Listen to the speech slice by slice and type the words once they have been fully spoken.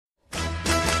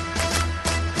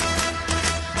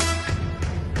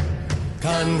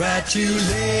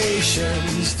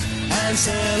Congratulations and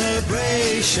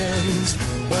celebrations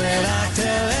when I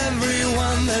tell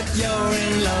everyone that you're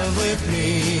in love with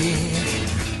me.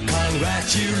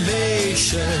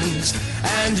 Congratulations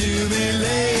and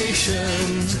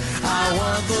jubilations. I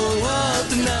want the world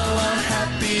to know I'm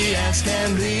happy as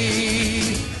can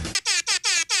be.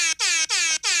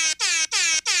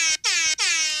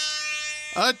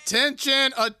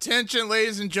 Attention, attention,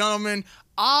 ladies and gentlemen.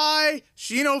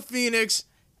 Shino Phoenix,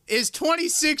 is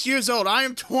 26 years old. I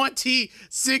am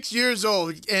 26 years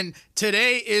old, and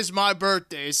today is my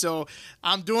birthday, so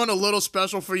I'm doing a little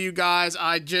special for you guys.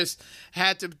 I just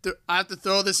had to I have to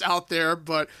throw this out there,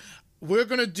 but we're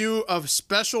going to do a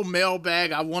special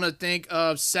mailbag. I want to thank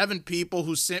 7 people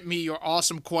who sent me your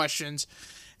awesome questions,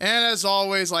 and as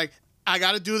always, like, I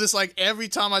got to do this like every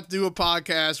time I do a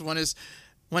podcast when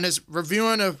it's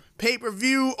reviewing a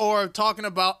pay-per-view or talking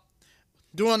about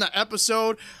doing the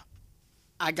episode.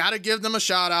 I gotta give them a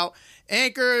shout out.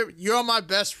 Anchor, you're my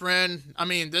best friend. I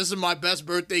mean, this is my best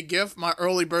birthday gift, my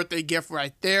early birthday gift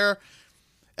right there.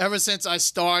 Ever since I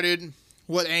started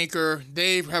with Anchor,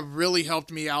 they have really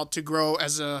helped me out to grow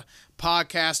as a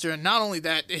podcaster. And not only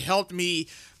that, it helped me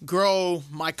grow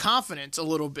my confidence a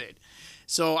little bit.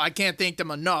 So I can't thank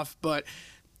them enough, but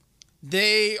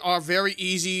they are very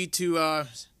easy to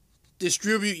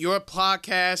distribute your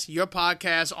podcast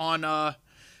on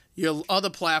your other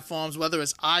platforms, whether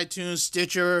it's iTunes,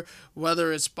 Stitcher,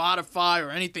 whether it's Spotify, or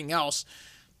anything else.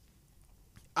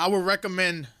 I would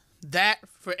recommend that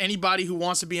for anybody who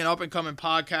wants to be an up-and-coming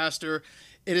podcaster.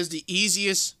 It is the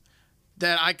easiest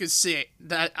that I could say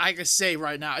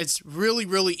right now. It's really,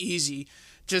 really easy.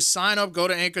 Just sign up, go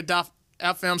to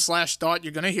anchor.fm/start.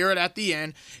 You're going to hear it at the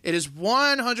end. It is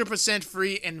 100%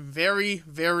 free and very,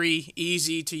 very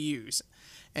easy to use.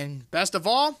 And best of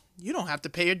all, you don't have to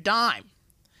pay a dime.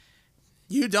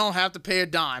 You don't have to pay a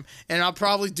dime. And I'll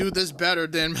probably do this better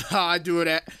than how I do it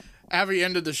at every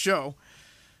end of the show.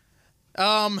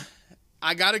 I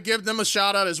got to give them a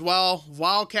shout out as well.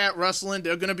 Wildcat Wrestling,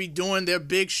 they're going to be doing their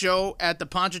big show at the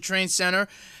Pontchartrain Center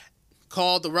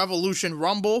called the Revolution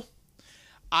Rumble.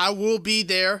 I will be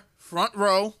there, front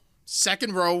row,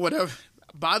 second row, whatever,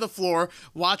 by the floor,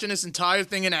 watching this entire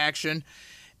thing in action.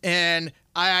 And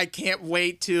I can't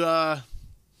wait to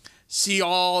see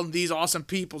all these awesome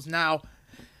people. Now,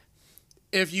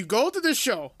 if you go to this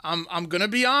show, I'm gonna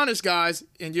be honest, guys,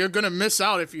 and you're gonna miss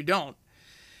out if you don't.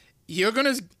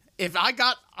 If I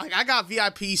got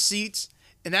VIP seats,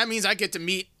 and that means I get to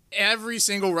meet every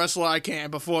single wrestler I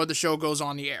can before the show goes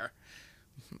on the air.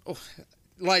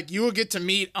 Like, you will get to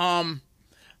meet Harlem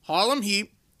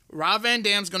Heat. Rob Van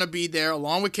Dam's gonna be there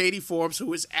along with Katie Forbes,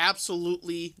 who is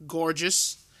absolutely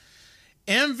gorgeous.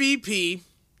 MVP,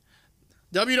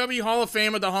 WWE Hall of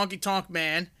Famer, the Honky Tonk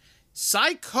Man,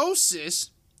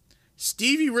 Psychosis,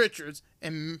 Stevie Richards,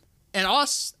 and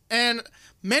us, and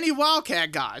many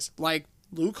Wildcat guys like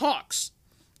Luke Hawks,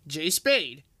 Jay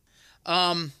Spade.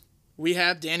 We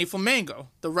have Danny Flamingo,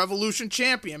 the Revolution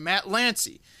Champion, Matt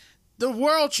Lancey, the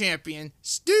World Champion,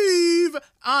 Steve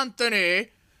Anthony,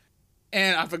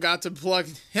 and I forgot to plug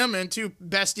him into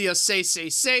Bestia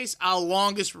Seis, our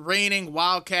longest reigning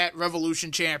Wildcat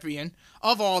Revolution Champion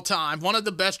of all time, one of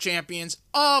the best champions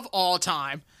of all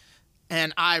time.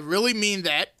 And I really mean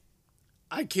that.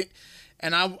 I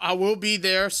will be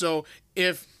there. So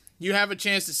if you have a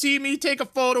chance to see me, take a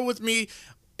photo with me.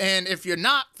 And if you're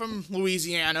not from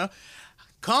Louisiana,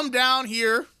 come down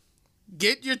here,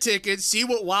 get your tickets, see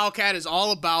what Wildcat is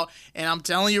all about. And I'm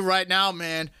telling you right now,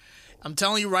 man,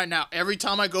 every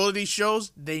time I go to these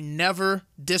shows, they never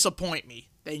disappoint me.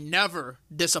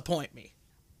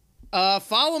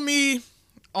 Follow me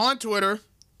on Twitter,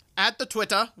 at the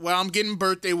Twitter, where I'm getting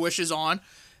birthday wishes on,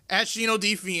 at Shino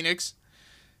D Phoenix.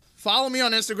 Follow me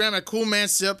on Instagram at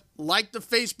CoolManSip. Like the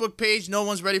Facebook page, No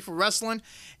One's Ready for Wrestling.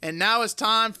 And now it's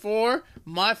time for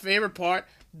my favorite part,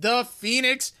 the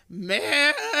Phoenix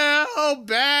Mailbag,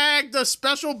 the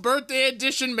special birthday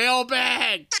edition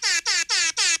mailbag.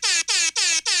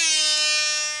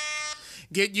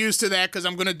 Get used to that, because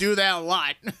I'm going to do that a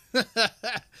lot.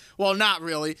 Well, not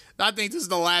really. I think this is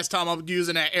the last time I'm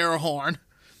using that air horn.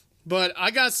 But I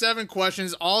got 7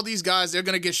 questions. All these guys, they're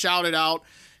going to get shouted out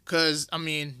because, I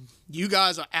mean, you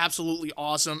guys are absolutely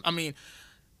awesome. I mean,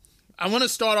 I want to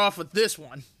start off with this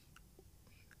one.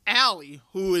 Allie,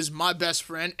 who is my best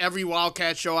friend, every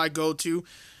Wildcat show I go to,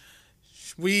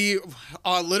 we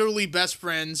are literally best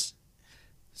friends.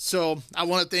 So I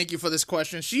want to thank you for this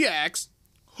question. She asks,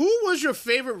 who was your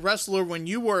favorite wrestler when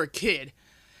you were a kid?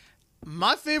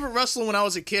 My favorite wrestler when I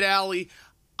was a kid, Allie,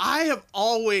 I have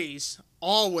always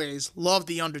loved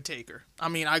The Undertaker. I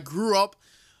mean, I grew up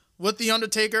with The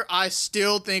Undertaker, I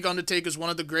still think Undertaker's one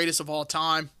of the greatest of all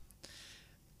time.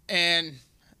 And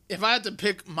if I had to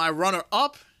pick my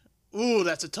runner-up, ooh,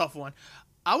 that's a tough one.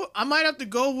 I might have to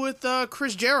go with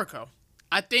Chris Jericho.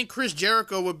 I think Chris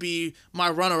Jericho would be my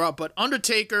runner-up, but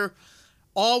Undertaker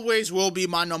always will be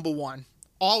my number one.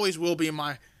 Always will be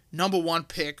my number one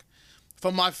pick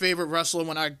for my favorite wrestler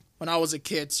when I was a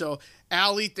kid. So,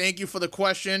 Allie, thank you for the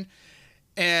question.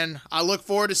 And I look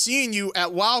forward to seeing you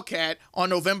at Wildcat on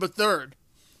November 3rd.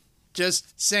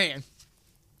 Just saying.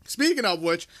 Speaking of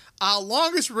which, our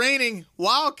longest reigning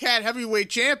Wildcat heavyweight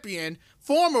champion,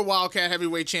 former Wildcat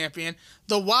heavyweight champion,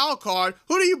 the wild card.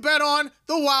 Who do you bet on?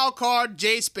 The wild card,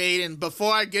 Jay Spade. And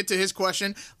before I get to his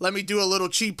question, let me do a little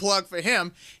cheap plug for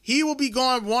him. He will be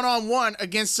going one-on-one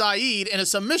against Saeed in a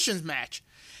submissions match.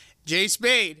 Jay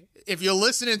Spade, if you're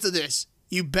listening to this,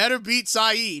 you better beat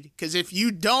Saeed, because if you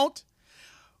don't,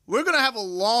 we're going to have a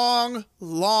long,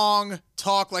 long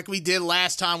talk like we did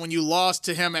last time when you lost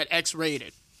to him at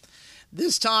X-Rated.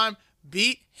 This time,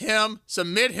 beat him,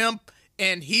 submit him,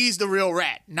 and he's the real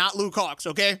rat, not Luke Hawx,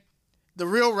 okay? The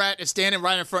real rat is standing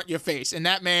right in front of your face, and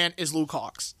that man is Luke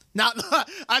Hawx.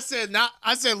 I said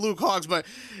Luke Hawx, but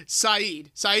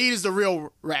Saeed. Saeed is the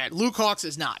real rat. Luke Hawx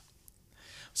is not.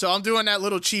 So I'm doing that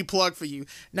little cheap plug for you.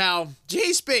 Now,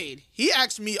 Jay Spade, he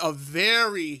asked me a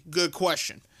very good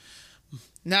question.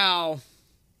 Now,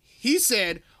 he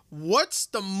said, what's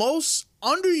the most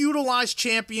underutilized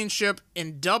championship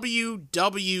in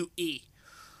WWE?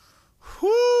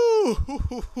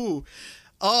 Whoo!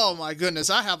 Oh my goodness,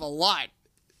 I have a lot.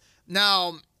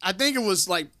 Now, I think it was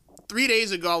like 3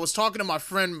 days ago, I was talking to my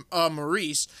friend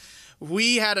Maurice.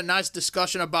 We had a nice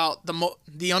discussion about the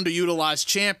underutilized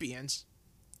champions.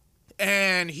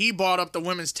 And he brought up the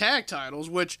women's tag titles,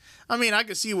 which, I mean, I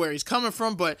could see where he's coming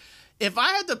from, but if I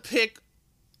had to pick,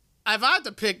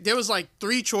 there was like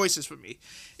three choices for me.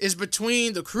 It's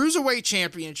between the Cruiserweight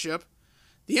Championship,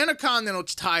 the Intercontinental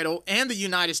title, and the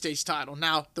United States title.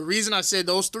 Now, the reason I said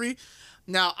those three,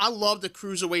 now, I love the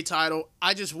Cruiserweight title.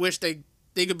 I just wish they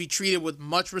could be treated with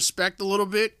much respect a little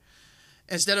bit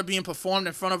instead of being performed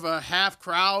in front of a half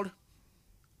crowd.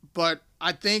 But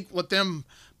I think with them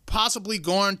possibly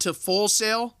going to Full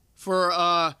Sail for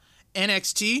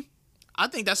NXT, I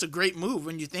think that's a great move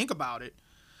when you think about it.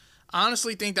 I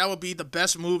honestly think that would be the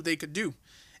best move they could do.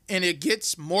 And it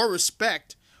gets more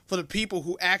respect for the people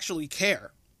who actually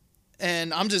care.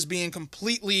 And I'm just being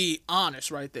completely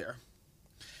honest right there.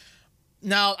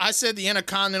 Now, I said the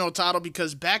Intercontinental title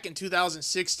because back in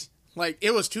 2016,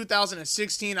 it was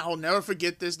 2016, I'll never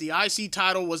forget this. The IC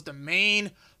title was the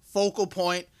main focal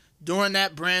point during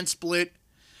that brand split.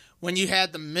 When you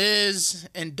had The Miz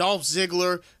and Dolph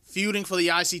Ziggler feuding for the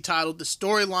IC title, the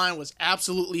storyline was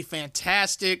absolutely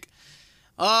fantastic.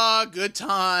 Good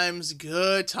times,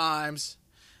 good times.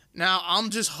 Now,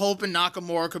 I'm just hoping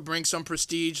Nakamura could bring some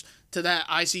prestige to that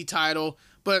IC title,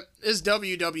 but it's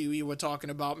WWE we're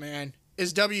talking about, man.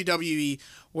 It's WWE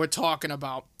we're talking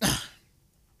about.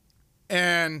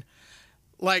 And,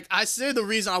 I said the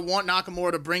reason I want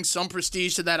Nakamura to bring some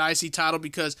prestige to that IC title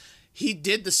because he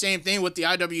did the same thing with the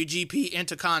IWGP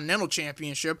Intercontinental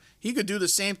Championship. He could do the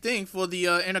same thing for the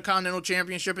Intercontinental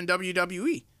Championship in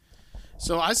WWE.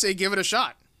 So I say give it a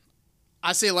shot.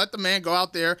 I say let the man go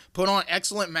out there, put on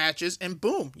excellent matches, and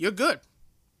boom, you're good.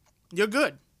 You're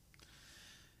good.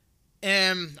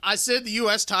 And I said the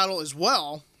U.S. title as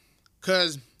well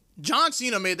because John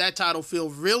Cena made that title feel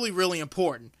really, really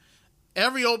important.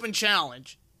 Every open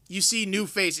challenge, you see new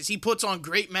faces. He puts on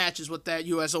great matches with that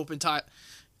U.S.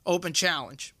 Open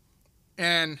challenge.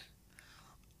 And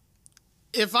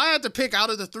if I had to pick out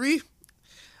of the three,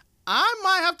 I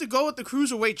might have to go with the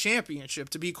Cruiserweight Championship,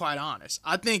 to be quite honest.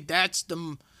 I think that's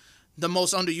the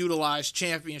most underutilized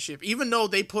championship. Even though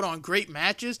they put on great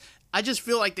matches, I just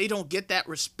feel like they don't get that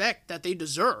respect that they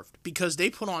deserved because they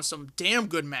put on some damn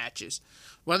good matches.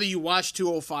 Whether you watch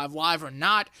 205 Live or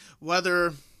not,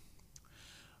 whether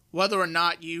or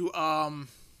not you,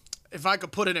 if I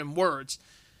could put it in words,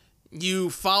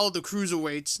 you follow the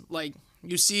cruiserweights,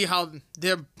 you see how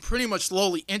they're pretty much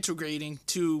slowly integrating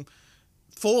to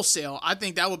Full Sail. I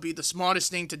think that would be the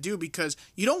smartest thing to do because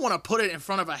you don't want to put it in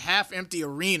front of a half-empty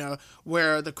arena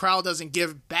where the crowd doesn't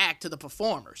give back to the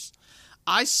performers.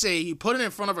 I say you put it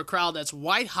in front of a crowd that's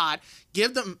white hot,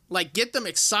 get them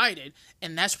excited,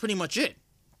 and that's pretty much it.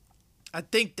 I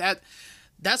think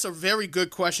that's a very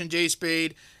good question, Jay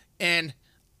Spade, and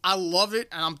I love it,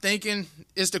 and I'm thinking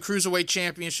it's the Cruiserweight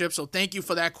Championship, so thank you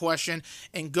for that question.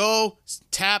 And go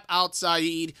tap out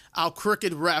Saeed, our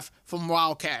crooked ref from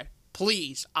Wildcat.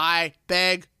 Please, I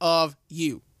beg of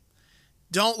you.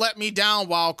 Don't let me down,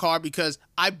 Wildcard, because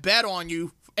I bet on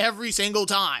you every single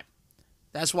time.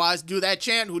 That's why I do that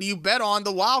chant. Who do you bet on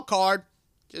the wild card?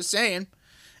 Just saying.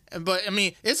 But, I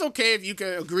mean, it's okay if you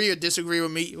can agree or disagree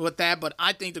with me with that, but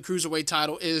I think the Cruiserweight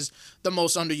title is the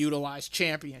most underutilized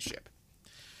championship.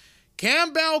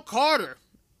 Campbell Carter,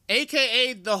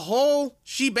 a.k.a. the whole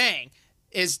shebang,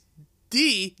 is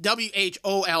the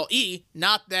W-H-O-L-E,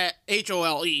 not that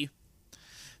H-O-L-E.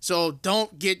 So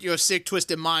don't get your sick,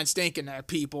 twisted mind thinking that,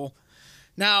 people.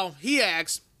 Now, he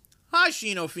asks, hi,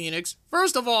 Shino Phoenix.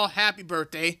 First of all, happy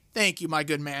birthday. Thank you, my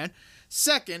good man.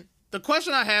 Second, the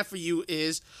question I have for you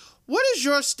is, what is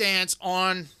your stance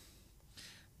on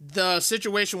the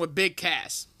situation with Big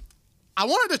Cass? I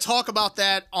wanted to talk about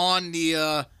that on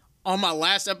my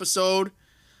last episode,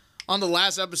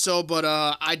 but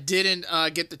I didn't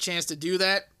get the chance to do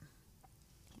that.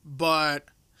 But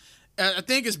I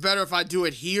think it's better if I do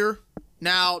it here.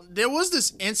 Now, there was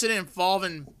this incident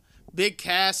involving Big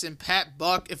Cass and Pat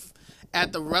Buck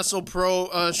at the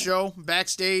WrestlePro show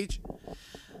backstage.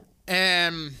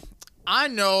 And I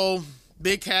know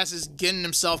Big Cass is getting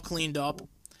himself cleaned up.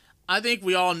 I think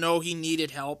we all know he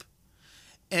needed help.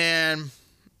 And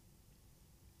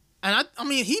I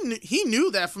mean, he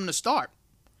knew that from the start.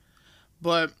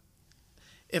 But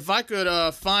if I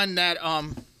could find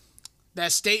that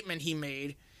statement he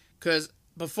made, because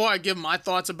before I give my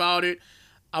thoughts about it,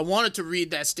 I wanted to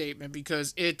read that statement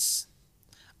because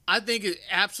I think it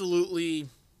absolutely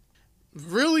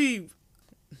really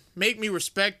make me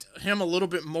respect him a little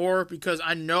bit more, because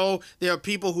I know there are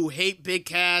people who hate Big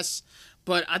Cass,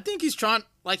 but I think he's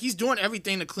doing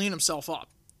everything to clean himself up.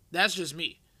 That's just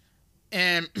me.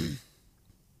 And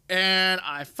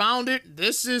I found it.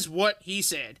 This is what he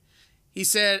said. He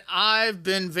said, I've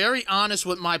been very honest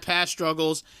with my past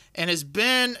struggles, and it's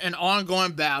been an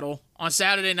ongoing battle. On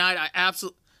Saturday night,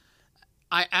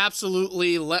 I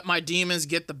absolutely let my demons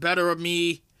get the better of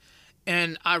me,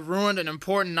 and I ruined an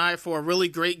important night for a really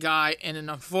great guy in an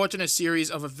unfortunate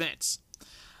series of events.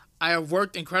 I have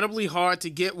worked incredibly hard to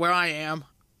get where I am,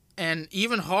 and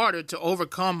even harder to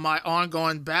overcome my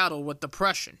ongoing battle with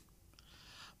depression.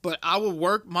 But I will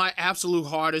work my absolute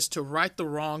hardest to right the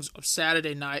wrongs of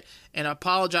Saturday night, and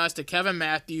apologize to Kevin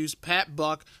Matthews, Pat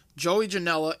Buck, Joey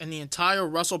Janela, and the entire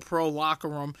WrestlePro locker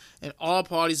room and all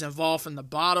parties involved from the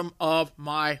bottom of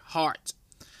my heart.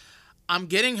 I'm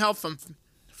getting help from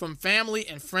family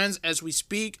and friends as we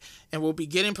speak, and will be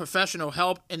getting professional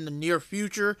help in the near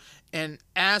future, and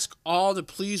ask all to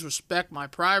please respect my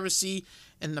privacy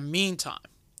in the meantime.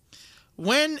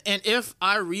 When and if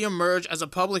I reemerge as a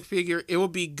public figure, it will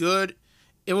be in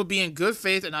good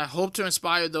faith, and I hope to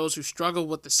inspire those who struggle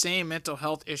with the same mental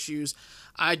health issues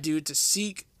I do to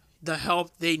seek the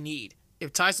help they need.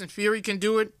 If Tyson Fury can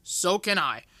do it, so can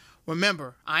I.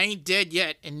 Remember, I ain't dead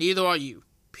yet, and neither are you.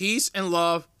 Peace and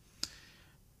love.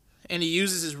 And he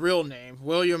uses his real name,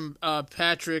 William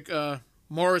Patrick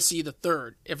Morrissey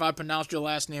III. If I pronounced your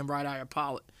last name right, I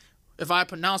apologize. If I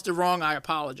pronounced it wrong, I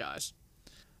apologize.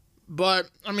 But,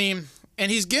 I mean, and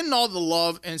he's getting all the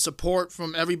love and support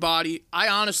from everybody. I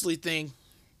honestly think,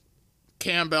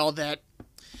 Campbell, that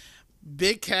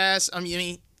Big Cass, I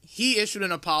mean, he issued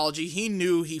an apology. He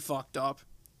knew he fucked up,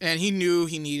 and he knew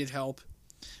he needed help.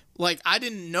 Like, I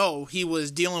didn't know he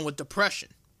was dealing with depression.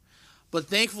 But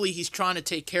thankfully, he's trying to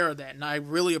take care of that, and I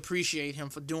really appreciate him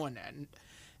for doing that.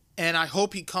 And I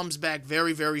hope he comes back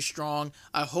very, very strong.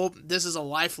 I hope this is a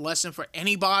life lesson for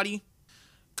anybody,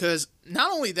 because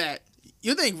not only that,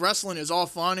 you think wrestling is all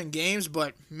fun and games,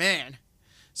 but man,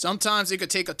 sometimes it could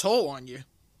take a toll on you.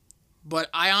 But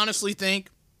I honestly think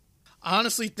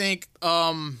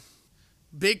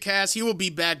Big Cass, he will be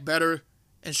back better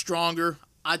and stronger.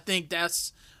 I think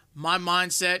that's my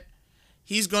mindset.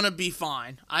 He's going to be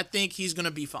fine. I think he's going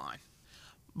to be fine.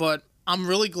 But I'm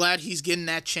really glad he's getting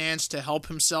that chance to help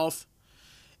himself.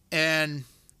 And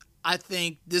I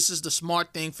think this is the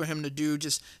smart thing for him to do.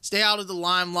 Just stay out of the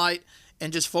limelight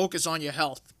and just focus on your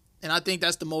health. And I think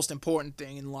that's the most important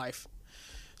thing in life.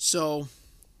 So,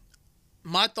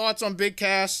 my thoughts on Big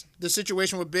Cass, the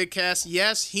situation with Big Cass,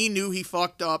 yes, he knew he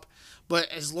fucked up. But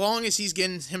as long as he's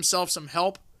getting himself some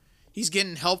help, he's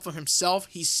getting help for himself.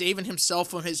 He's saving himself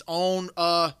from his own,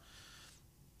 I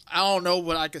don't know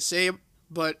what I could say,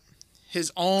 but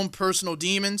his own personal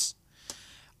demons.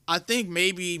 I think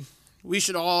maybe we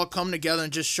should all come together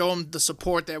and just show him the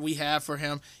support that we have for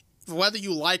him, whether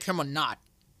you like him or not.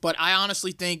 But I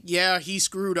honestly think, yeah, he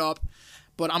screwed up,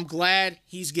 but I'm glad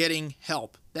he's getting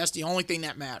help. That's the only thing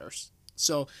that matters.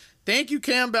 So thank you,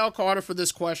 Campbell Carter, for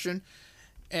this question.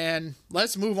 And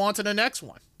let's move on to the next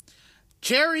one.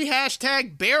 Cherry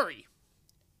 #Barry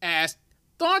asked,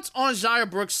 thoughts on Xia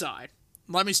Brookside?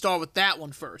 Let me start with that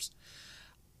one first.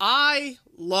 I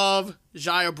love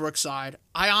Xia Brookside.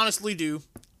 I honestly do.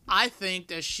 I think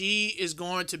that she is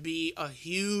going to be a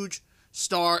huge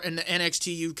star in the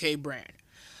NXT UK brand.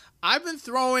 I've been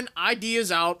throwing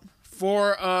ideas out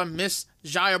for Miss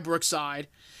Xia Brookside,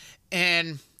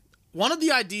 and one of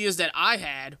the ideas that I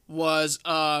had was,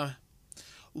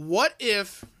 what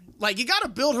if, like, you got to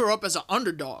build her up as an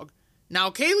underdog. Now,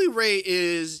 Kaylee Ray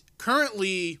is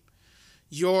currently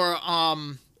your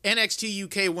NXT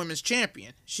UK Women's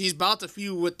Champion. She's about to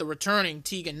feud with the returning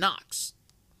Tegan Nox.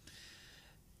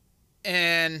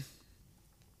 And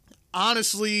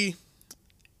honestly,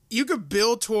 you could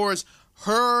build towards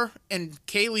her and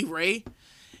Kaylee Ray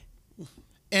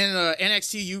in the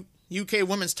NXT UK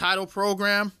Women's title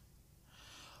program.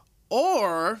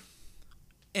 Or,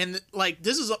 and like,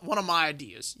 this is one of my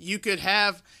ideas. You could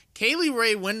have Kaylee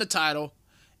Ray win the title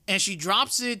and she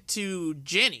drops it to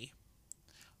Jenny.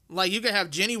 Like, you could have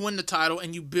Jenny win the title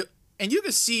and you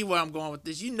can see where I'm going with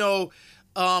this. You know,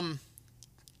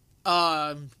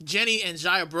 Jenny and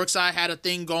Xia Brookside had a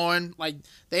thing going. Like,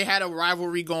 they had a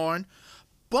rivalry going.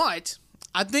 But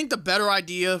I think the better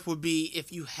idea would be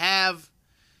if you have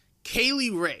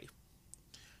Kaylee Ray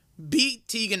beat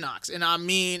Tegan Nox. And I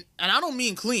don't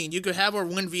mean clean. You could have her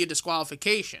win via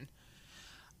disqualification.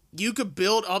 You could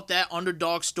build up that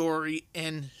underdog story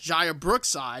in Xia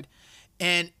Brookside.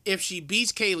 And if she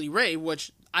beats Kaylee Ray,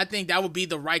 which I think that would be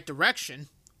the right direction,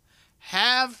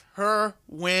 have her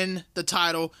win the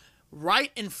title right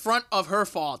in front of her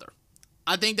father.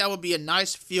 I think that would be a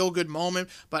nice feel-good moment,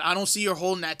 but I don't see her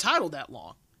holding that title that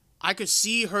long. I could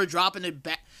see her dropping it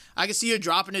back. I could see her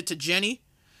dropping it to Jenny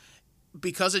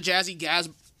because of Jazzy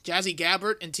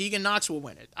Gabbert, and Tegan Nox will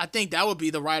win it. I think that would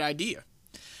be the right idea.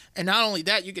 And not only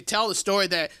that, you could tell the story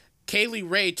that Kaylee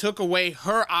Ray took away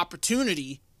her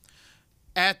opportunity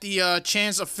at the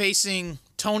chance of facing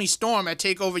Toni Storm at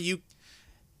UK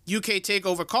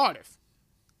TakeOver Cardiff.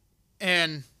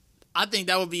 And I think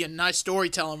that would be a nice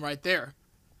storytelling right there.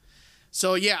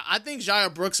 So yeah, I think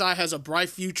Xia Brookside has a bright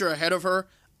future ahead of her.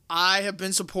 I have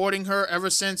been supporting her ever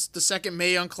since the second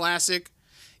Mae Young Classic.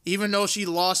 Even though she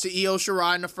lost to Io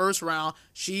Shirai in the first round,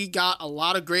 she got a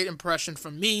lot of great impression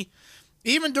from me,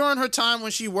 even during her time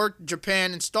when she worked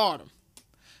Japan and Stardom.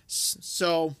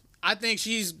 So I think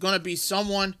she's going to be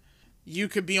someone you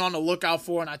could be on the lookout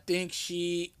for, and I think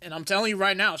and I'm telling you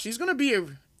right now, she's going to be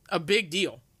a big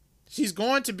deal. She's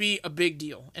going to be a big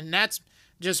deal, and that's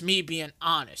just me being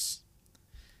honest.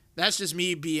 That's just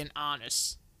me being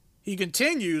honest. He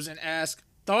continues and asks,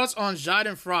 thoughts on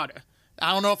Jaden Frada?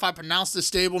 I don't know if I pronounced the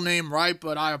stable name right,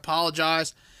 but I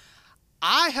apologize.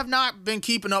 I have not been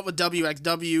keeping up with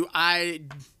WXW. I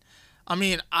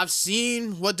mean, I've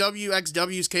seen what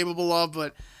WXW is capable of,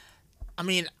 but I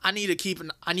mean, I need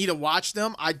to watch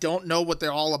them. I don't know what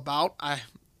they're all about.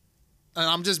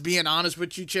 I'm just being honest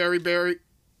with you, Cherry #Barry.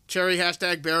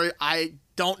 I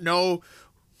don't know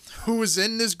who is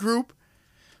in this group,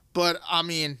 but I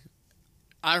mean,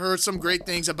 I heard some great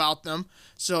things about them.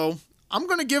 So I'm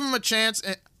going to give them a chance,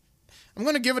 and I'm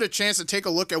going to give it a chance to take a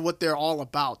look at what they're all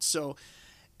about. So,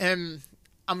 and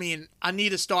I mean, I need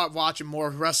to start watching more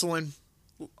wrestling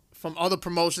from other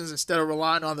promotions instead of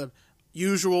relying on the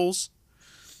usuals.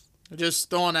 Just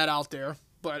throwing that out there.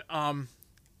 But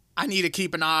I need to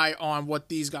keep an eye on what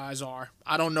these guys are.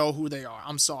 I don't know who they are.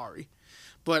 I'm sorry.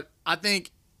 But I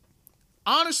think,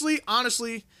 honestly,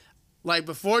 like,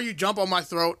 before you jump on my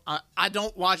throat, I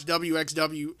don't watch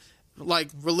WXW, like,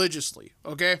 religiously,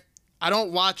 okay? I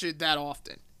don't watch it that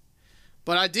often.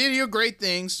 But I did hear great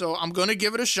things, so I'm going to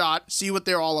give it a shot, see what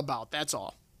they're all about. That's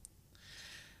all.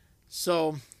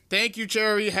 So, thank you,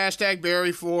 Cherry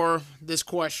 #Barry, for this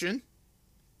questions,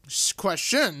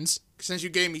 since you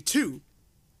gave me two.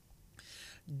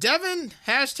 Devin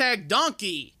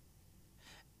 #Donkey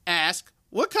asks,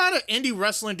 what kind of indie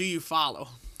wrestling do you follow?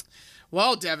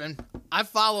 Well, Devin, I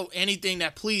follow anything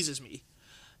that pleases me.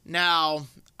 Now,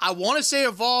 I want to say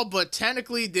Evolve, but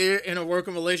technically they're in a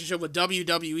working relationship with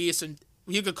WWE, so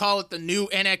you could call it the new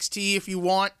NXT if you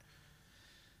want.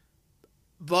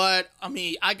 But, I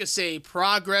mean, I could say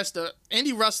Progress. The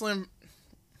indie wrestling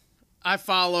I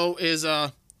follow is,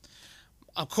 of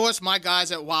course, my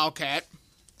guys at Wildcat.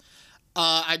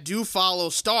 I do follow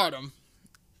Stardom.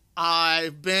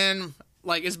 It's been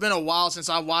a while since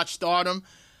I watched Stardom,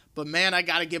 but man, I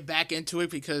got to get back into it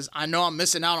because I know I'm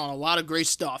missing out on a lot of great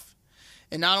stuff.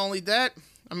 And not only that,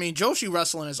 I mean, Joshi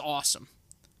wrestling is awesome.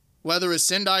 Whether it's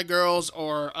Sendai Girls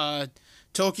or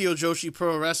Tokyo Joshi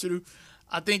Pro Wrestling,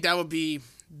 I think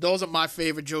those are my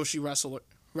favorite Joshi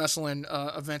wrestling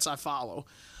events I follow.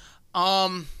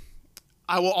 I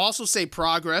will also say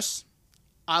Progress.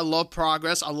 I love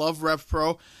Progress. I love Rev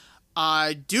Pro.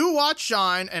 I do watch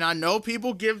Shine, and I know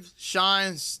people give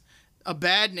Shine a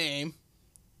bad name,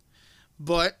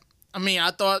 but I mean,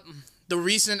 I thought the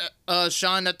recent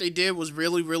Shine that they did was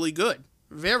really, really good.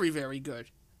 Very, very good.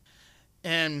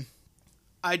 And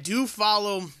I do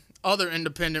follow other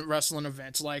independent wrestling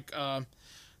events, like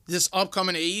this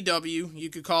upcoming AEW. You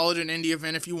could call it an indie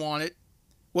event if you want it,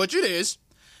 which it is.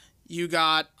 You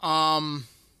got, I'm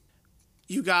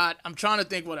trying to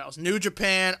think what else. New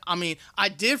Japan. I mean, I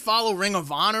did follow Ring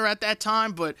of Honor at that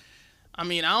time, but I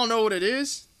mean, I don't know what it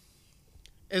is.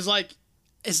 It's like,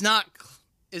 it's not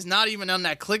even on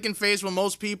that clicking phase with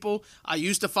most people. I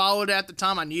used to follow it at the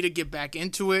time. I need to get back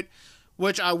into it,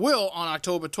 which I will on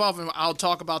October 12th, and I'll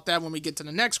talk about that when we get to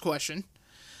the next question.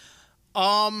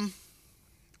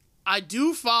 I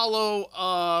do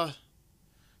follow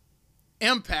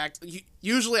Impact.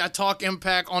 Usually I talk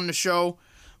Impact on the show,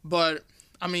 but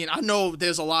I mean, I know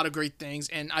there's a lot of great things,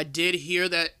 and I did hear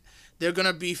that they're going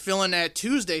to be filling that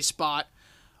Tuesday spot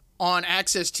on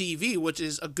Access TV, which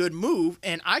is a good move,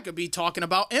 and I could be talking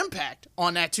about Impact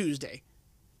on that Tuesday.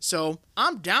 So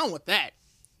I'm down with that.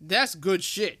 That's good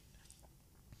shit.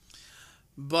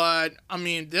 But, I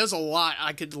mean, there's a lot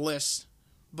I could list.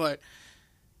 But,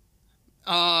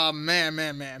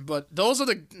 man. But those are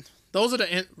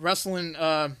the wrestling,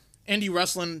 indie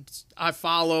wrestling I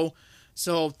follow.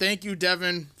 So thank you,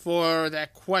 Devin, for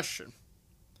that question.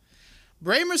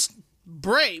 Bray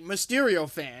Mysterio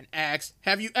fan asks,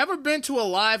 have you ever been to a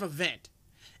live event?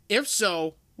 If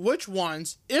so, which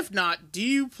ones? If not, do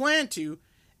you plan to?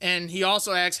 And he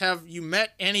also asks, have you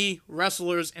met any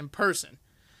wrestlers in person?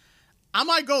 I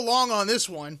might go long on this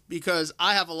one because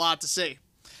I have a lot to say.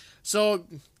 So,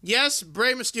 yes,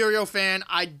 Bray Mysterio fan,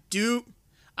 I've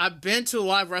been to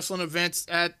live wrestling events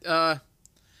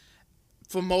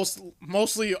for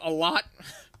mostly a lot.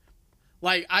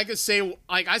 I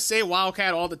say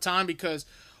Wildcat all the time because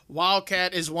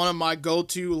Wildcat is one of my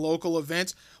go-to local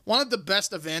events. One of the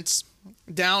best events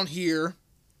down here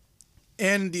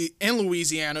in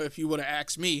Louisiana, if you would have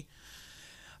asked me.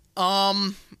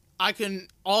 I can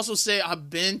also say I've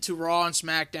been to Raw and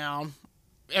SmackDown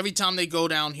every time they go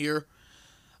down here.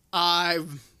 I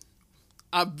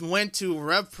went to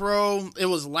Rev Pro. It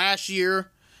was last year.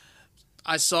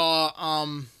 I saw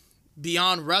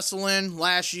Beyond Wrestling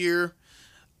last year.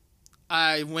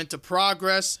 I went to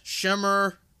Progress,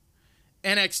 Shimmer,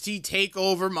 NXT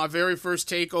TakeOver, my very first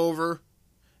TakeOver,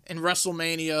 and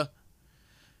WrestleMania.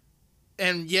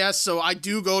 And yes, so I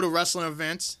do go to wrestling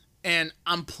events, and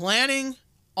I'm planning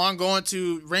on going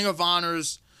to Ring of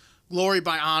Honor's Glory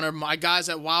by Honor. My guys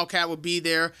at Wildcat will be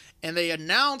there, and they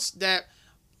announced that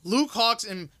Luke Hawx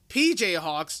and PJ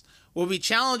Hawx will be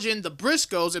challenging the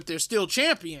Briscoes, if they're still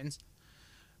champions,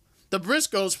 the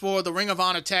Briscoes for the Ring of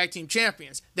Honor Tag Team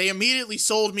Champions. They immediately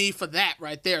sold me for that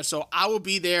right there. So I will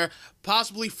be there,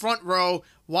 possibly front row,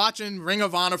 watching Ring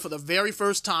of Honor for the very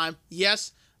first time.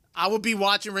 Yes, I will be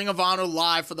watching Ring of Honor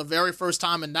live for the very first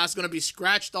time, and that's going to be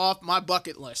scratched off my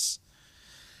bucket list.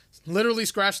 Literally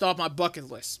scratched off my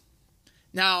bucket list.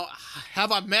 Now,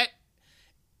 have I met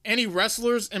any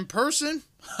wrestlers in person?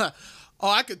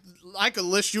 I could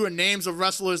list you names of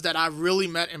wrestlers that I've really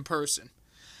met in person.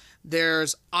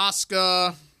 There's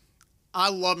Asuka. I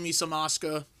love me some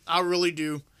Asuka. I really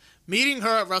do. Meeting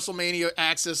her at WrestleMania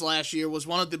Access last year was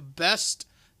one of the best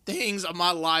things of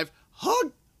my life.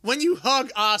 When you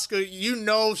hug Asuka, you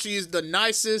know she's the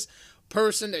nicest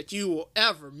person that you will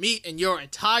ever meet in your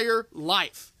entire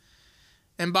life.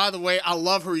 And by the way, I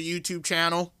love her YouTube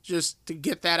channel, just to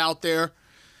get that out there.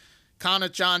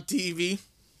 Kana-chan TV.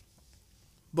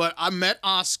 But I met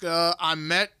Asuka. I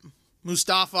met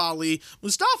Mustafa Ali.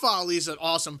 Mustafa Ali is an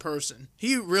awesome person.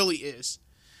 He really is.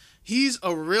 He's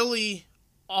a really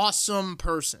awesome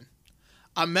person.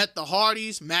 I met the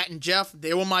Hardys, Matt and Jeff.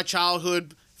 They were my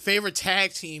childhood favorite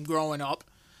tag team growing up.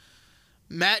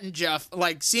 Matt and Jeff,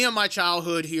 like seeing my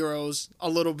childhood heroes a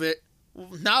little bit,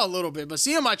 not a little bit, but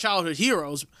seeing my childhood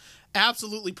heroes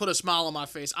absolutely put a smile on my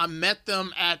face. I met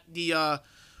them at the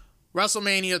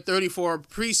WrestleMania 34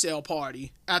 pre-sale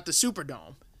party at the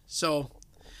Superdome. So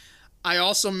I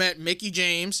also met Mickie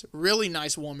James, really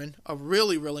nice woman, a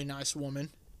really, really nice woman.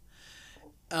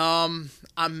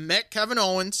 I met Kevin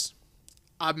Owens.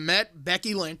 I met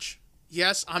Becky Lynch.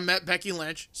 Yes, I met Becky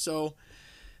Lynch. So,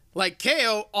 like,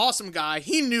 KO, awesome guy.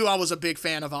 He knew I was a big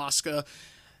fan of Asuka.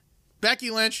 Becky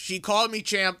Lynch, she called me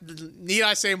champ. Need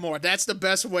I say more? That's the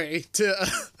best way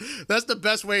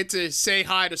to say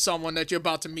hi to someone that you're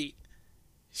about to meet.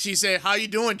 She said, "How you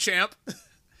doing, champ?"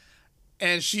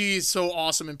 And she's so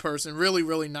awesome in person. Really,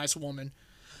 really nice woman.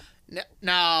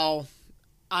 Now,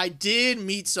 I did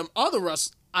meet some other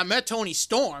wrestlers. I met Tony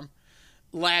Storm.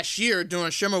 last year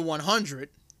during Shimmer 100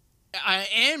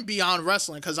 and Beyond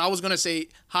Wrestling, because I was going to say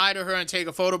hi to her and take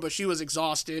a photo, but she was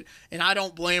exhausted, and I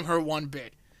don't blame her one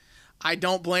bit. I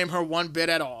don't blame her one bit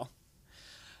at all.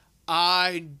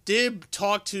 I did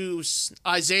talk to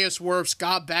Isaiah Swerve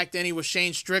Scott back then. He was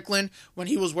Shane Strickland when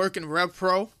he was working Rev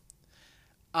Pro.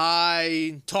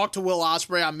 I talked to Will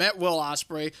Ospreay. I met Will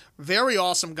Ospreay. Very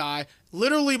awesome guy.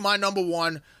 Literally my number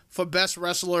one for best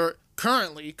wrestler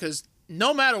currently, because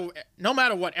no matter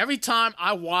what, every time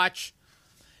I watch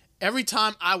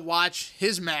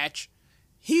his match,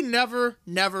 he never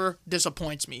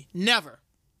disappoints me. Never.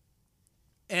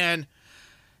 And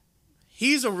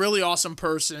he's a really awesome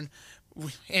person.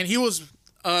 And he was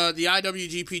the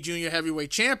IWGP Junior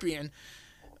Heavyweight Champion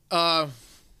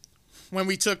when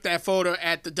we took that photo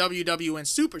at the WWN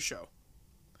Super Show.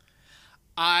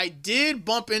 I did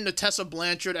bump into Tessa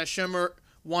Blanchard at Shimmer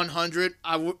 100.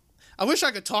 I wish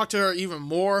I could talk to her even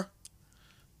more,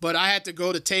 but I had to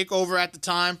go to TakeOver at the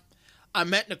time. I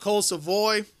met Nicole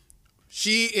Savoy.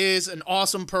 She is an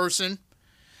awesome person.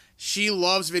 She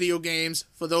loves video games.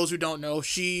 For those who don't know,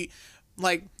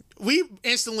 we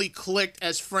instantly clicked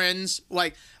as friends.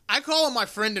 Like, I call her my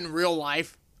friend in real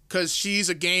life because she's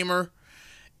a gamer.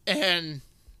 And,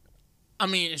 I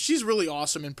mean, she's really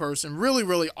awesome in person. Really,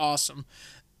 really awesome.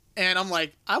 And I'm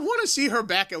like, I want to see her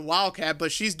back at Wildcat,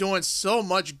 but she's doing so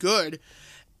much good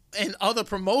in other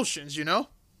promotions, you know?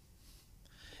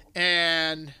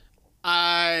 And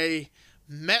I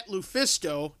met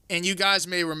Lufisto, and you guys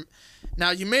may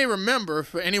now you may remember,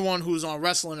 for anyone who's on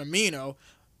Wrestling Amino,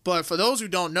 but for those who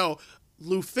don't know,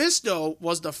 Lufisto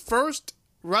was the first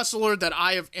wrestler that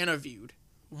I have interviewed.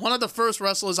 One of the first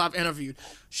wrestlers I've interviewed.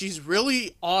 She's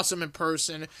really awesome in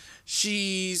person.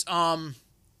 She's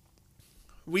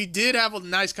we did have a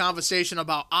nice conversation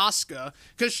about Asuka,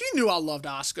 because she knew I loved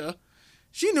Asuka.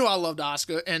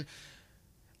 And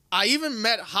I even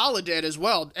met Holiday as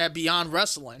well at Beyond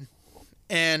Wrestling.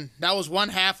 And that was one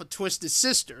half of Twisted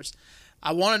Sisters.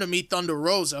 I wanted to meet Thunder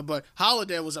Rosa, but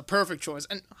Holiday was a perfect choice.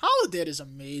 And Holiday is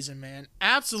amazing, man.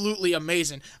 Absolutely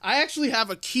amazing. I actually have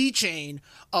a keychain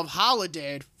of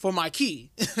Holiday for my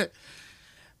key.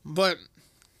 but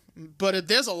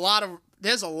there's a lot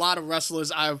of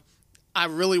wrestlers I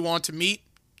really want to meet.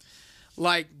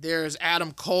 Like, there's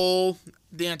Adam Cole,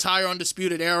 the entire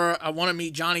Undisputed Era. I want to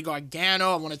meet Johnny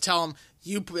Gargano. I want to tell him,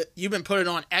 you've been putting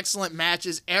on excellent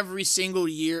matches every single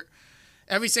year.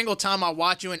 Every single time I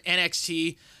watch you in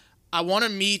NXT. I want to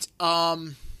meet,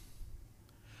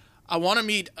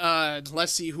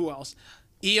 let's see who else.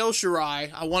 Io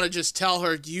Shirai. I want to just tell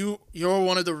her, you're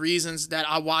one of the reasons that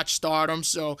I watch Stardom.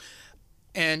 So,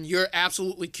 and you're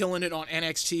absolutely killing it on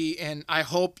NXT. And I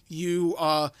hope you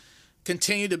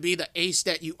continue to be the ace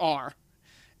that you are.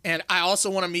 And I also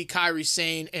want to meet Kairi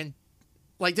Sane. And,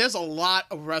 like, there's a lot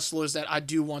of wrestlers that I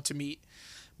do want to meet.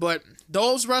 But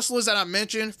those wrestlers that I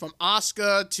mentioned, from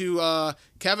Asuka to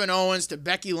Kevin Owens to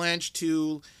Becky Lynch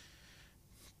to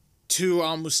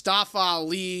Mustafa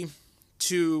Ali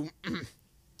to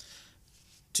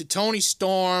Toni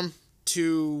Storm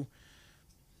to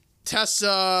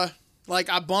Tessa, like,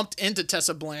 I bumped into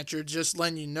Tessa Blanchard, just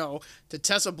letting you know, to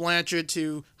Tessa Blanchard,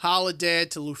 to Holiday,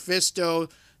 to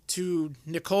Lufisto, to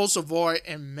Nicole Savoy,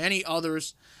 and many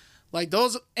others. Like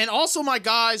those, and also my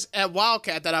guys at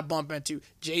Wildcat that I bump into.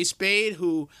 Jay Spade,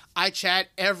 who I chat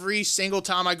every single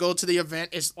time I go to the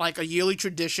event. It's like a yearly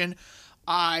tradition.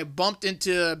 I bumped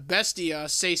into Bestia,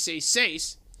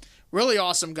 Sace. Really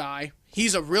awesome guy.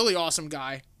 He's a really awesome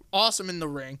guy. Awesome in the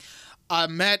ring. I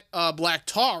met Black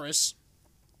Taurus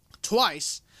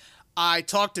twice. I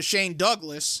talked to Shane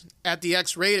Douglas at the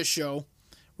X-Rated show.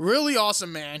 Really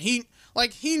awesome man. He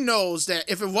knows that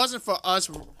if it wasn't for us,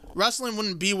 wrestling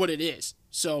wouldn't be what it is.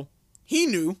 So, he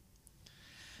knew.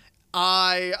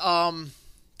 I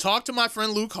talked to my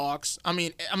friend Luke Hawks. I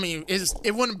mean,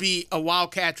 it wouldn't be a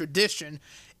Wildcat tradition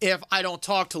if I don't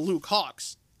talk to Luke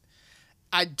Hawks.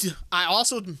 I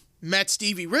also met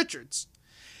Stevie Richards.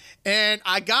 And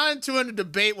I got into a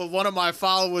debate with one of my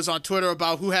followers on Twitter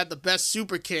about who had the best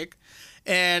super kick.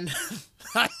 And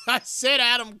I said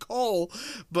Adam Cole,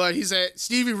 but he said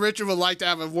Stevie Richards would like to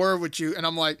have a word with you. And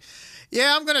I'm like,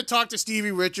 yeah, I'm gonna talk to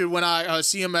Stevie Richards when I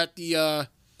see him at the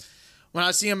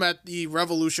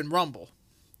Revolution Rumble.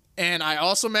 And I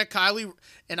also met Kylie,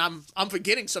 and I'm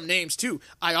forgetting some names too.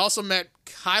 I also met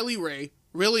Kylie Ray,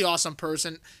 really awesome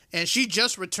person, and she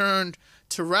just returned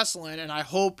to wrestling, and I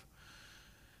hope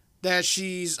that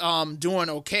she's doing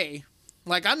okay.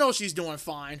 Like, I know she's doing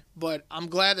fine, but I'm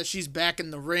glad that she's back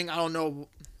in the ring. I don't know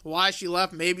why she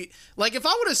left. Maybe, like, if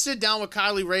I were to sit down with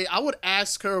Kylie Ray, I would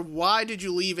ask her, why did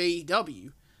you leave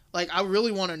AEW? Like, I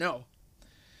really want to know.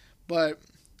 But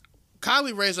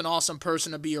Kylie Rae's an awesome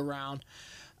person to be around.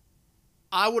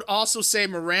 I would also say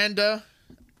Miranda.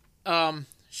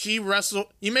 She wrestled.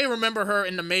 You may remember her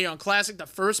in the Mae Young Classic, the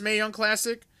first Mae Young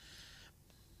Classic.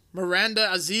 Miranda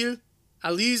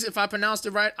Aliz, if I pronounced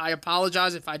it right. I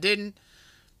apologize if I didn't.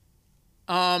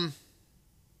 I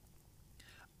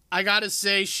gotta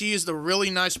say, she is the really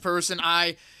nice person.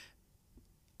 I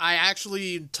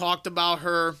actually talked about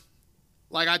her.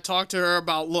 Like, I talked to her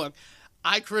about, look,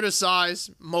 I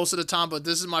criticize most of the time, but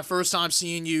this is my first time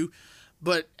seeing you.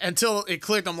 But until it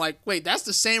clicked, I'm like, wait, that's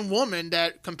the same woman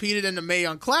that competed in the Mae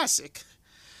Young Classic.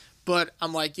 But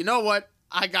I'm like, you know what?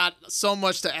 I got so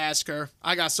much to ask her.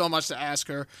 I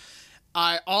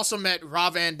also met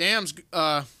Rob Van Dam's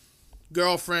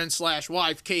girlfriend /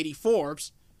 wife, Katie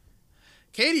Forbes.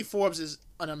 Katie Forbes is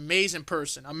an amazing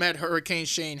person. I met Hurricane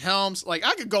Shane Helms. Like,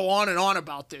 I could go on and on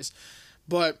about this,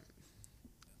 but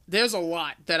there's a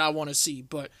lot that I want to see.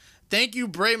 But thank you,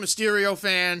 Bray Mysterio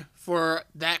fan, for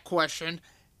that question.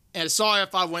 And sorry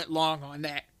if I went long on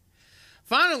that.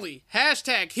 Finally,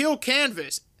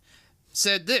 #HeelCanvas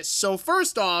said this. So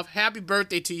first off, happy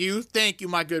birthday to you. Thank you,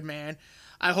 my good man.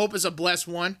 I hope it's a blessed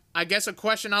one. I guess a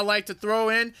question I like to throw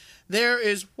in there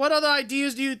is, what other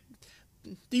ideas do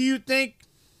you think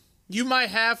you might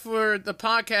have for the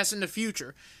podcast in the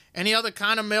future? Any other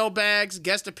kind of mailbags,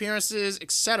 guest appearances,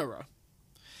 etc.?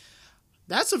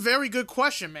 That's a very good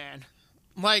question, man.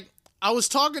 Like, I was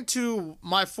talking to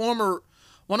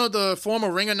one of the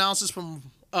former ring announcers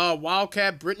from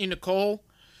Wildcat, Brittany Nicole,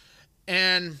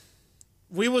 and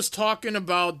we was talking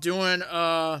about doing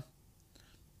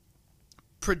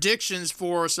predictions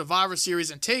for Survivor Series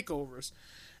and takeovers,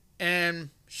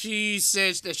 and she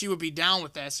says that she would be down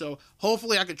with that. So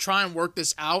hopefully I could try and work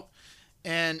this out.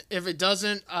 And if it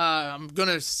doesn't, I'm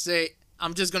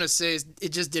just gonna say it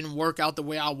just didn't work out the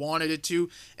way I wanted it to.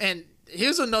 And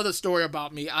here's another story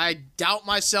about me. I doubt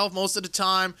myself most of the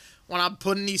time when I'm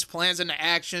putting these plans into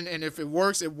action. And if it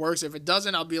works, it works. If it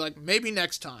doesn't, I'll be like, maybe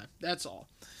next time. That's all.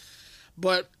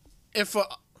 But if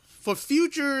for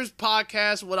futures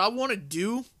podcasts, what I want to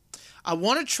do, I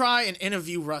want to try and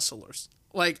interview wrestlers.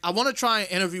 Like, I want to try and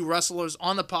interview wrestlers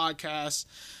on the podcast.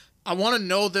 I want to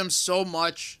know them so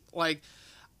much. Like,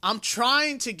 I'm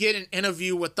trying to get an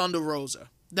interview with Thunder Rosa.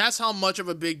 That's how much of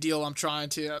a big deal I'm trying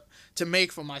to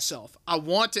make for myself. I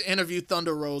want to interview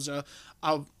Thunder Rosa.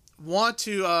 I want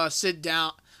to sit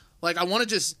down. Like, I want to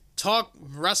just talk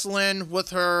wrestling with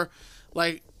her.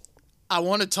 Like, I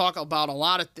want to talk about a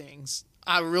lot of things.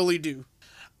 I really do.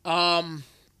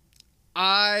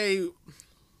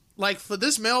 Like, for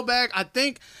this mailbag, I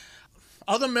think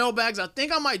other mailbags, I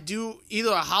think I might do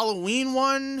either a Halloween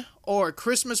one or a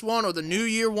Christmas one or the New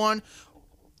Year one.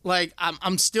 Like,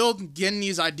 I'm still getting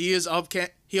these ideas of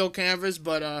Heel Canvas,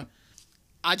 but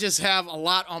I just have a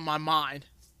lot on my mind.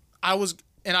 I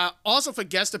also, for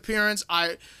guest appearance,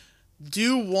 I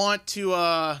do want to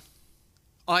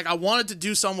I wanted to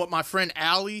do some with my friend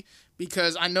Allie,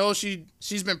 because I know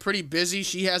she's been pretty busy.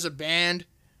 She has a band.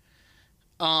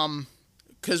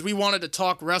 Because we wanted to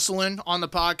talk wrestling on the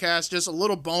podcast, just a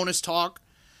little bonus talk.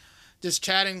 Just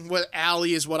chatting with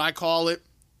Allie is what I call it.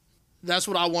 That's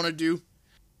what I want to do.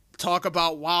 Talk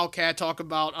about Wildcat, talk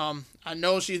about, I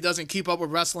know she doesn't keep up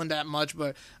with wrestling that much,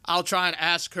 but I'll try and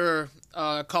ask her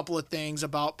a couple of things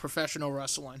about professional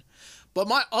wrestling. But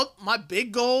my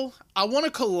big goal, I want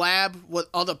to collab with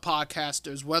other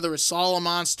podcasters, whether it's Solid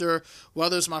Monster,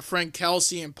 whether it's my friend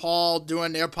Kelsey and Paul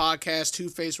doing their podcast,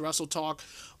 Two-Face Wrestle Talk,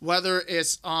 whether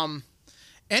it's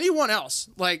anyone else.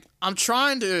 Like, I'm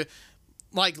trying to,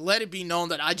 like, let it be known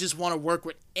that I just want to work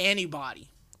with anybody.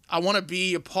 I want to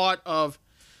be a part of,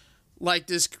 like,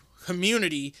 this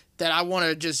community that I want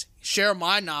to just share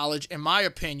my knowledge and my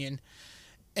opinion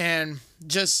and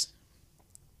just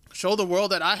show the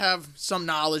world that I have some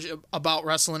knowledge about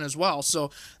wrestling as well.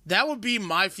 So that would be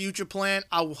my future plan.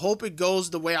 I hope it goes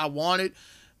the way I want it.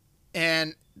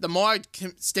 And the more I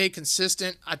can stay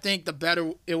consistent, I think the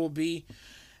better it will be.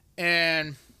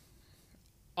 And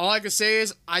all I can say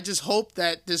is I just hope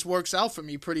that this works out for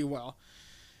me pretty well.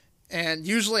 And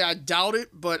usually I doubt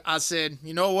it, but I said,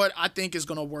 you know what? I think it's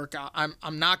going to work out.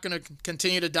 I'm not going to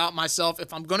continue to doubt myself.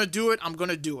 If I'm going to do it, I'm going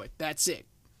to do it. That's it.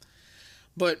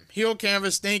 But Heel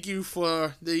Canvas, thank you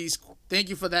for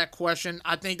that question.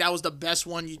 I think that was the best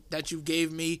one that you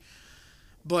gave me.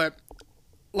 But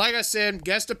like I said,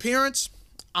 guest appearance,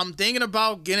 I'm thinking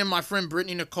about getting my friend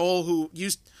Brittany Nicole, who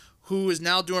is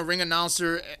now doing ring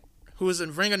announcer, who is a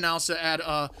ring announcer at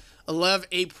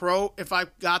 11A Pro, if I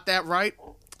got that right.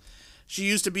 She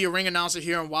used to be a ring announcer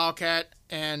here in Wildcat,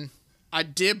 and I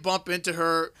did bump into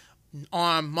her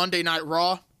on Monday Night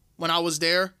Raw when I was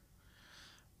there.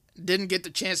 Didn't get the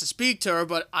chance to speak to her,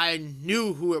 but I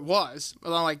knew who it was.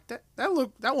 But I'm like,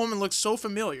 that woman looks so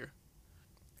familiar.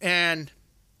 And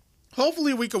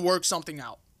hopefully we could work something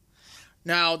out.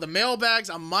 Now, the mailbags,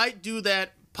 I might do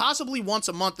that possibly once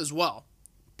a month as well.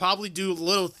 Probably do a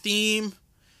little theme,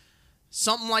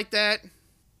 something like that.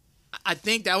 I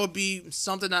think that would be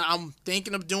something that I'm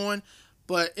thinking of doing.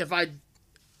 But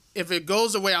if it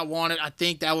goes the way I want it, I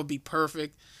think that would be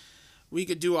perfect. We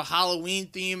could do a Halloween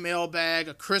theme mailbag,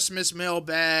 a Christmas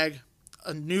mailbag,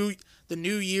 the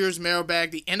New Year's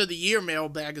mailbag, the end of the year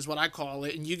mailbag is what I call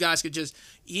it. And you guys could just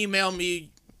email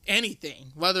me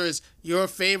anything, whether it's your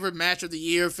favorite match of the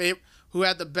year, who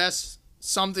had the best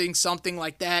something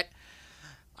like that.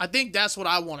 I think that's what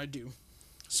I want to do.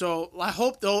 So I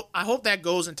hope that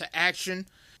goes into action.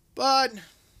 But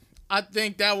I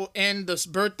think that will end this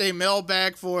birthday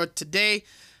mailbag for today.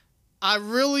 I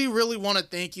really, really want to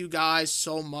thank you guys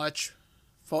so much.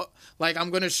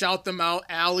 I'm going to shout them out.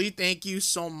 Allie, thank you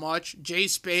so much. Jay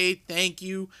Spade, thank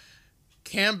you.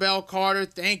 Campbell Carter,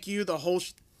 thank you.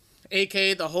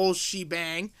 AKA the whole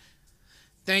shebang.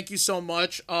 Thank you so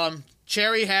much.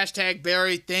 Cherry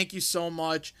 #Barry, thank you so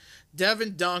much.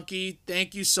 Devin Donkey,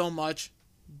 thank you so much.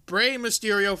 Bray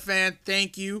Mysterio fan,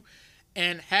 thank you.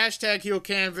 And #Heel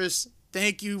Canvas,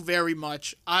 thank you very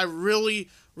much. I really,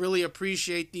 really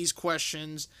appreciate these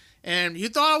questions. And you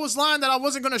thought I was lying that I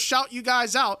wasn't going to shout you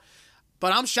guys out,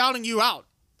 but I'm shouting you out.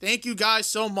 Thank you guys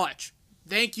so much.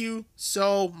 Thank you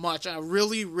so much. I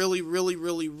really, really, really,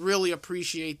 really, really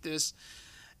appreciate this.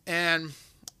 And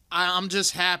I'm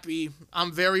just happy.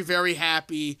 I'm very, very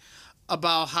happy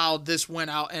about how this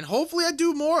went out. And hopefully I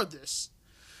do more of this.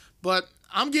 But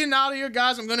I'm getting out of here,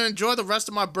 guys. I'm going to enjoy the rest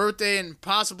of my birthday and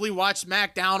possibly watch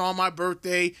SmackDown on my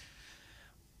birthday.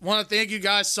 Want to thank you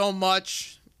guys so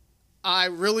much. I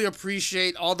really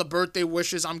appreciate all the birthday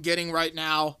wishes I'm getting right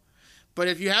now. But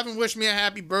if you haven't wished me a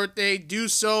happy birthday, do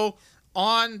so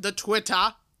on the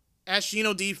Twitter at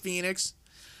Shino D Phoenix.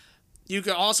 You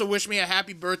can also wish me a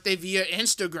happy birthday via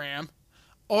Instagram.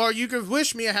 Or you could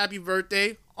wish me a happy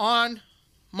birthday on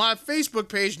my Facebook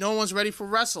page, No One's Ready for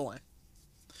Wrestling.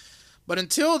 But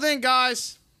until then,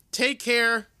 guys, take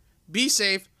care, be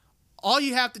safe. All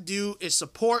you have to do is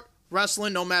support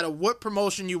wrestling no matter what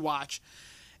promotion you watch.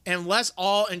 And let's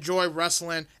all enjoy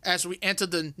wrestling as we enter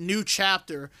the new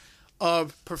chapter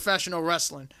of professional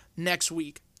wrestling next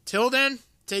week. Till then,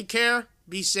 take care,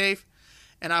 be safe,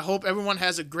 and I hope everyone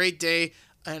has a great day.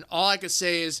 And all I can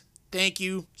say is thank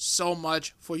you so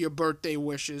much for your birthday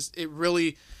wishes. It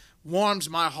really warms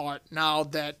my heart now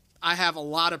that I have a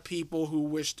lot of people who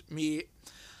wished me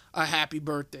a happy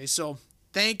birthday. So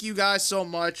thank you guys so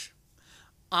much.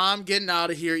 I'm getting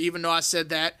out of here, even though I said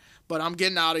that, but I'm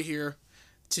getting out of here.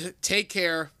 Take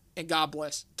care, and God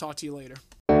bless. Talk to you later.